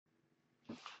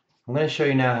I'm going to show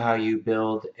you now how you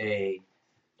build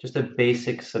just a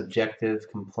basic subjective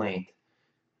complaint.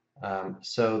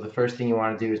 So the first thing you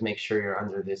want to do is make sure you're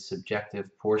under this subjective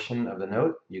portion of the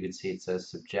note. You can see it says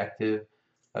subjective,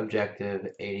 objective,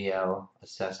 ADL,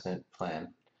 assessment,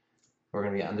 plan. We're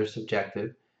going to be under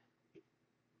subjective.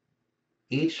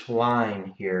 Each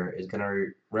line here is going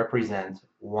to represent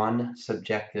one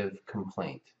subjective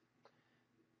complaint.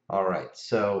 All right,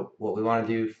 so what we want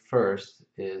to do first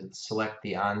is select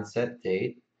the onset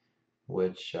date,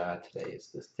 which today is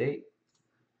this date.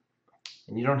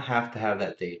 And you don't have to have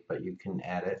that date, but you can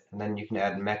add it. And then you can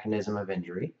add mechanism of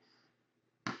injury.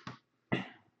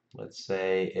 Let's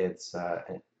say it's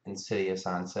an insidious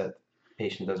onset. The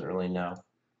patient doesn't really know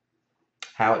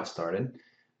how it started.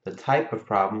 The type of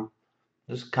problem,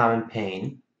 just common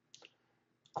pain.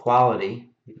 Quality,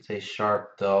 you can say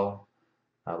sharp, dull.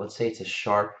 Let's say it's a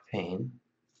sharp pain.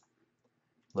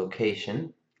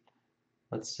 Location,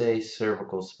 let's say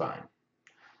cervical spine.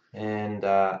 And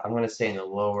I'm going to say in the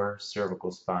lower cervical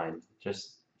spine,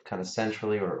 just kind of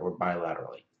centrally or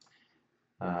bilaterally.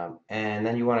 And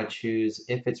then you want to choose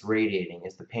if it's radiating.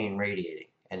 Is the pain radiating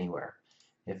anywhere?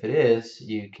 If it is,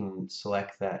 you can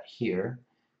select that here.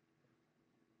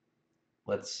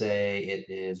 Let's say it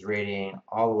is radiating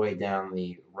all the way down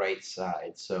the right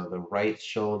side. So the right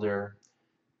shoulder,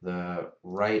 the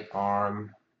right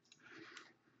arm,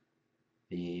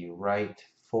 the right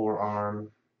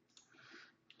forearm,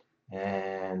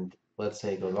 and let's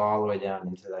say it goes all the way down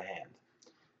into the hand.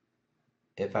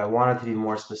 If I wanted to be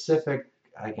more specific,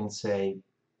 I can say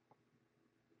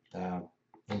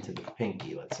into the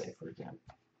pinky, let's say, for example.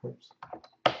 Oops.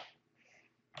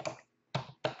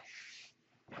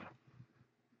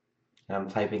 And I'm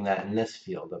typing that in this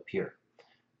field up here.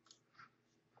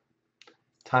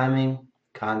 Timing,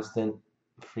 constant,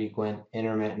 frequent,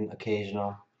 intermittent,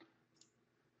 occasional.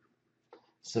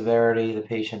 Severity, the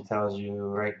patient tells you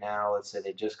right now, let's say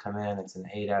they just come in, it's an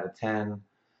 8 out of 10.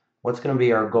 What's going to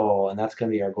be our goal? And that's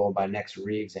going to be our goal by next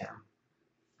re-exam.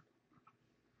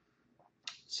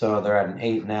 So they're at an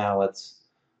 8 now, let's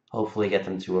hopefully get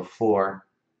them to a 4.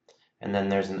 And then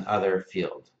there's an other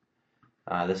field.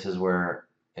 This is where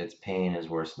its pain is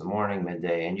worse in the morning,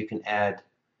 midday, and you can add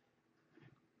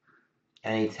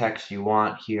any text you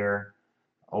want here,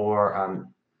 or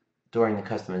during the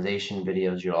customization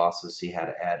videos you'll also see how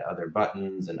to add other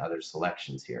buttons and other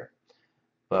selections here.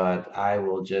 But I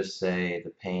will just say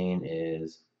the pain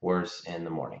is worse in the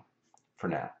morning for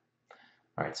now.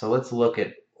 Alright, so let's look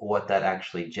at what that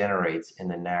actually generates in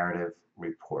the narrative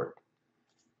report.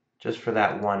 Just for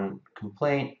that one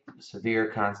complaint, severe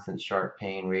constant sharp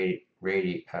pain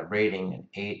rating an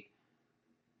 8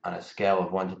 on a scale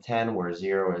of 1 to 10, where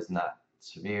 0 is not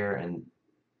severe and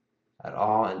at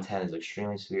all and 10 is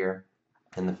extremely severe,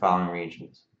 in the following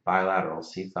regions: bilateral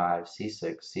C5,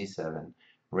 C6, C7,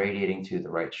 radiating to the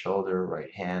right shoulder,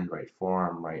 right hand, right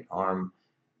forearm, right arm,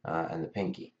 and the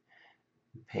pinky.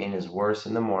 Pain is worse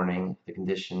in the morning. The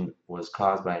condition was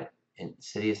caused by an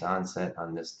insidious onset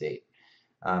on this date.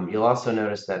 You'll also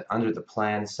notice that under the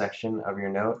plan section of your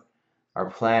note,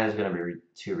 our plan is going to be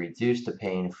to reduce the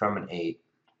pain from an 8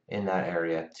 in that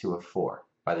area to a 4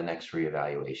 by the next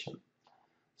reevaluation.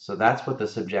 So that's what the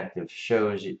subjective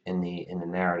shows in the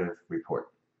narrative report,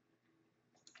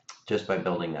 just by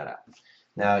building that out.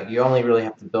 Now, you only really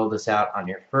have to build this out on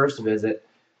your first visit,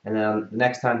 and then the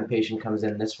next time the patient comes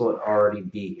in, this will already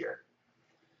be here.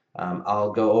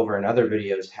 I'll go over in other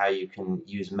videos how you can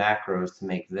use macros to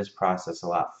make this process a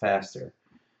lot faster.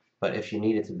 But if you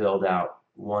needed to build out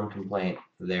one complaint,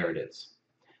 there it is.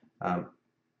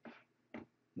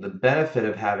 The benefit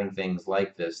of having things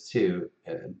like this too,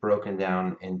 broken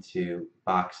down into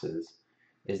boxes,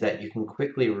 is that you can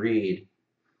quickly read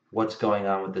what's going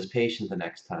on with this patient the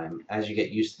next time. As you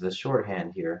get used to the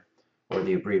shorthand here, or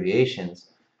the abbreviations,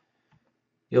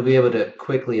 you'll be able to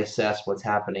quickly assess what's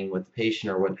happening with the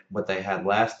patient or what they had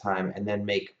last time, and then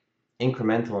make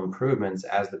incremental improvements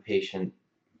as the patient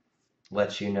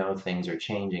lets you know things are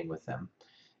changing with them.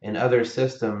 In other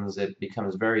systems, it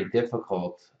becomes very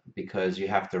difficult because you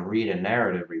have to read a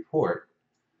narrative report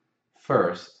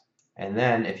first, and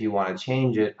then if you want to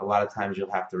change it, a lot of times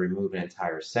you'll have to remove an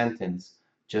entire sentence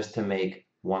just to make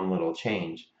one little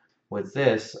change. With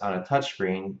this, on a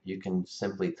touchscreen, you can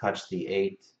simply touch the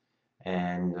 8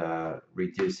 and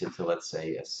reduce it to, let's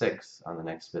say, a 6 on the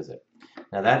next visit.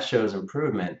 Now that shows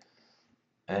improvement,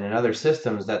 and in other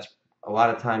systems, that's a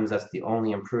lot of times that's the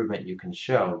only improvement you can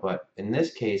show. But in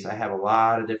this case, I have a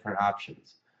lot of different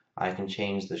options. I can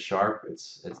change the sharp;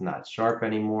 it's not sharp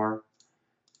anymore.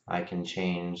 I can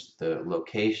change the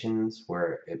locations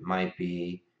where it might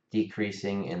be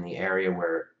decreasing in the area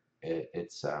where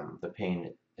the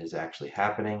pain is actually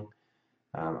happening.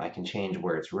 I can change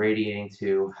where it's radiating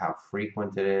to, how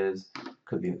frequent it is,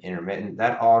 could be intermittent.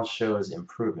 That all shows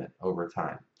improvement over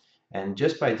time. And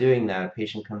just by doing that, a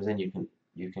patient comes in,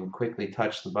 you can quickly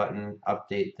touch the button,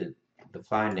 update the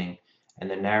finding, and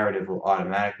the narrative will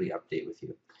automatically update with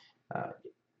you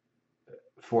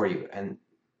for you. And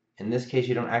in this case,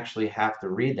 you don't actually have to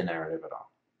read the narrative at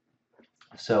all.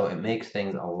 So it makes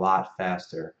things a lot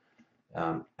faster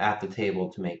at the table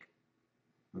to make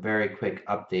very quick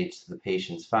updates to the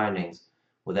patient's findings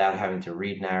without having to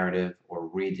read narrative or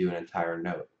redo an entire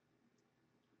note.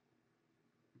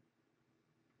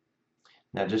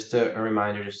 Now, just a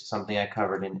reminder, just something I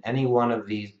covered, in any one of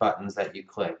these buttons that you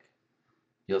click,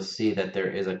 you'll see that there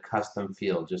is a custom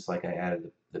field, just like I added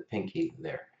the pinky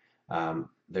there.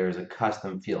 There is a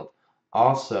custom field.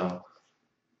 Also,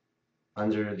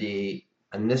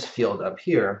 in this field up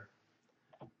here,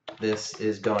 this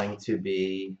is going to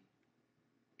be,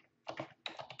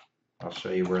 I'll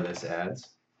show you where this adds.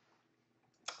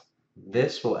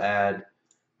 This will add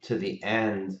to the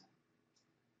end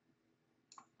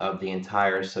of the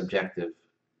entire subjective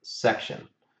section.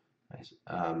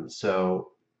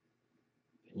 So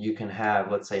you can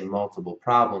have, let's say, multiple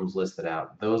problems listed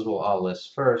out. Those will all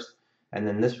list first, and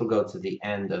then this will go to the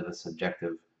end of the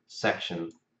subjective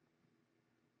section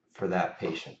for that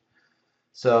patient.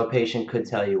 So a patient could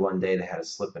tell you one day they had a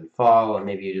slip and fall, and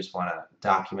maybe you just want to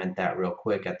document that real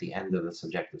quick at the end of the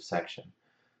subjective section.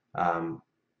 And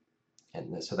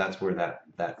so that's where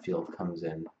that field comes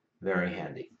in very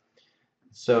handy.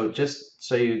 So just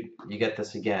so you get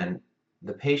this again,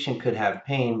 the patient could have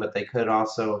pain, but they could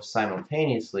also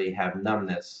simultaneously have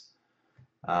numbness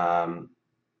in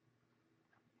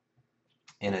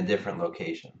a different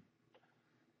location.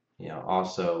 You know,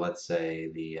 also, let's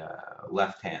say the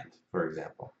left hand, for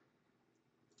example.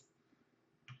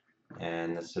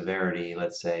 And the severity,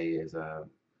 let's say, is an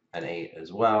 8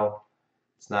 as well.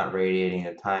 It's not radiating,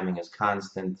 the timing is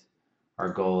constant. Our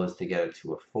goal is to get it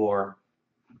to a 4.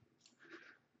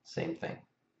 Same thing.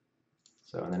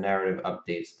 So, and the narrative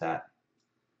updates that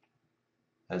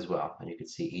as well. And you can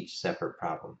see each separate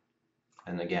problem.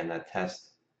 And again, that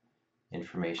test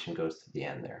information goes to the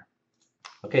end there.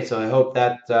 Okay, so I hope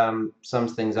that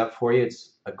sums things up for you.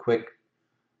 It's a quick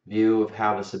view of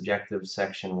how the subjective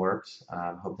section works.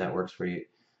 Hope that works for you.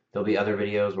 There'll be other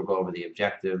videos. We'll go over the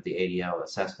objective, the ADL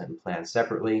assessment and plan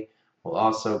separately. We'll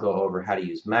also go over how to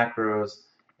use macros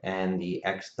and the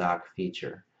XDoc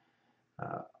feature.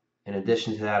 In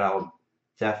addition to that, I'll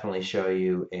definitely show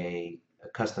you a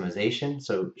customization,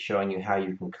 so showing you how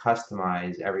you can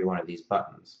customize every one of these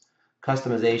buttons.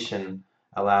 Customization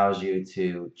allows you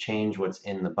to change what's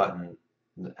in the button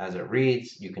as it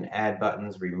reads. You can add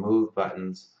buttons, remove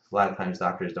buttons. A lot of times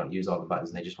doctors don't use all the buttons,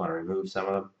 and they just want to remove some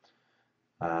of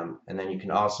them. And then you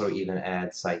can also even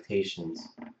add citations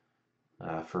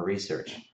for research.